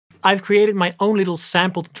I've created my own little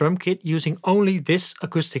sampled drum kit using only this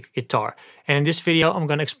acoustic guitar. And in this video, I'm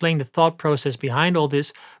going to explain the thought process behind all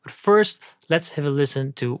this. But first, let's have a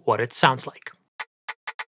listen to what it sounds like.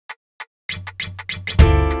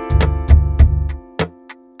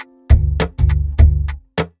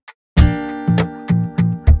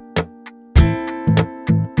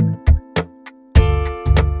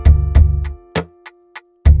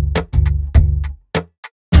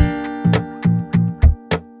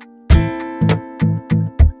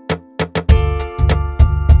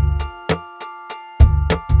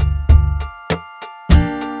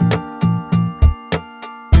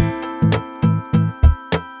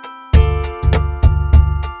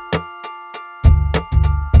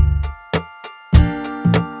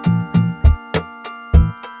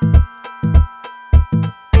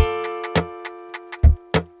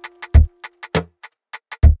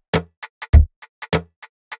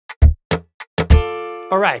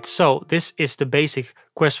 Alright, so this is the basic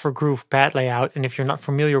Quest for Groove pad layout, and if you're not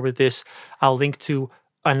familiar with this, I'll link to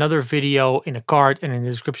another video in a card and in the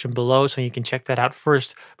description below, so you can check that out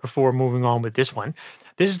first before moving on with this one.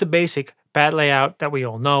 This is the basic pad layout that we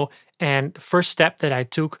all know, and the first step that I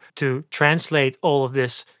took to translate all of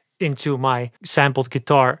this into my sampled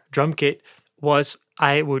guitar drum kit was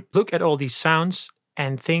I would look at all these sounds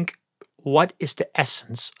and think, what is the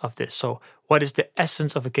essence of this? So what is the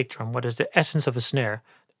essence of a kick drum? What is the essence of a snare?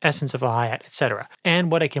 The essence of a hi-hat, etc.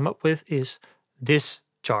 And what I came up with is this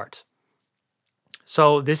chart.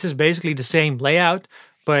 So this is basically the same layout,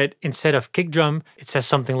 but instead of kick drum, it says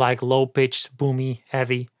something like low-pitched, boomy,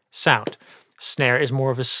 heavy sound. Snare is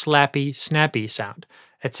more of a slappy, snappy sound,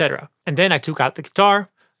 etc. And then I took out the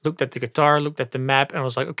guitar, looked at the map, and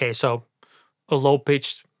was like, okay, so a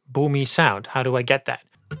low-pitched, boomy sound. How do I get that?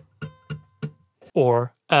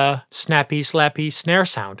 Or a snappy, slappy snare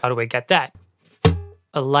sound. How do I get that?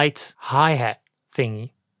 A light hi-hat thingy.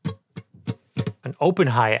 An open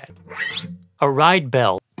hi-hat. A ride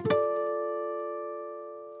bell.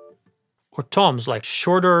 Or toms, like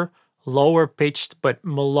shorter, lower pitched, but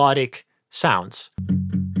melodic sounds.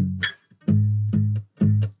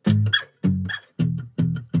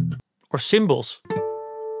 Or cymbals.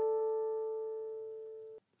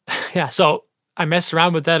 Yeah, so I messed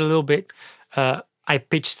around with that a little bit. I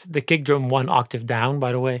pitched the kick drum 1 octave down,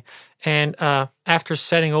 by the way. And after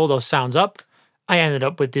setting all those sounds up, I ended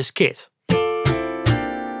up with this kit.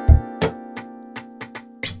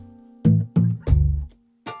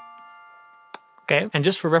 Okay, and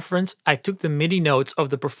just for reference, I took the MIDI notes of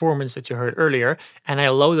the performance that you heard earlier, and I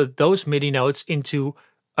loaded those MIDI notes into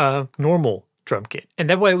a normal drum kit. And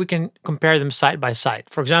that way we can compare them side by side.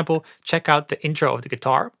 For example, check out the intro of the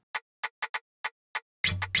guitar.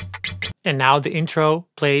 And now the intro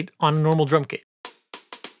played on a normal drum kit.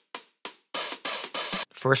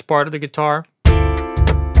 First part of the guitar.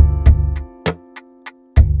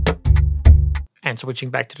 And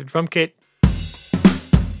switching back to the drum kit.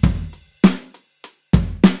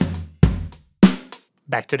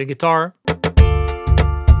 Back to the guitar.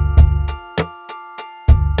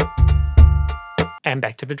 And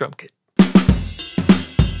back to the drum kit.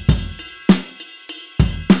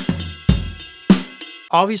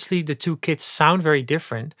 Obviously, the two kits sound very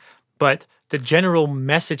different, but the general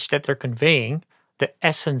message that they're conveying, the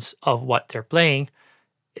essence of what they're playing,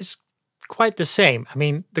 is quite the same. I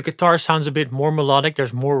mean, the guitar sounds a bit more melodic,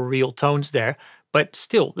 there's more real tones there, but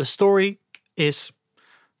still, the story is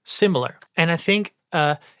similar. And I think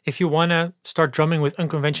if you want to start drumming with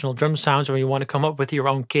unconventional drum sounds, or you want to come up with your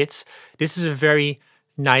own kits, this is a very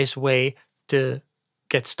nice way to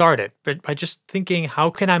get started. But by just thinking, how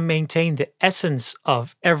can I maintain the essence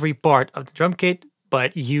of every part of the drum kit,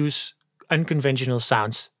 but use unconventional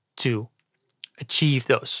sounds to achieve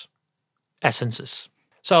those essences?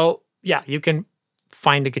 So yeah, you can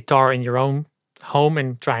find a guitar in your own home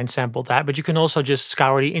and try and sample that, but you can also just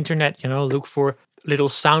scour the internet, you know, look for little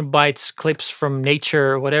sound bites, clips from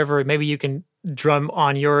nature, or whatever. Maybe you can drum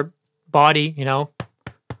on your body, you know,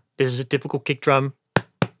 this is a typical kick drum,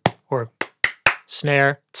 or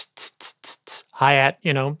snare, hi-hat,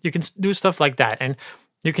 you know, you can do stuff like that. And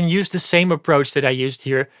you can use the same approach that I used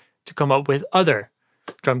here to come up with other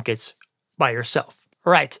drum kits by yourself.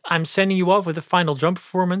 All right, I'm sending you off with the final drum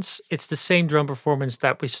performance. It's the same drum performance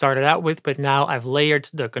that we started out with, but now I've layered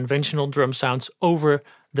the conventional drum sounds over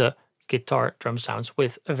the guitar drum sounds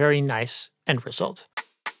with a very nice end result.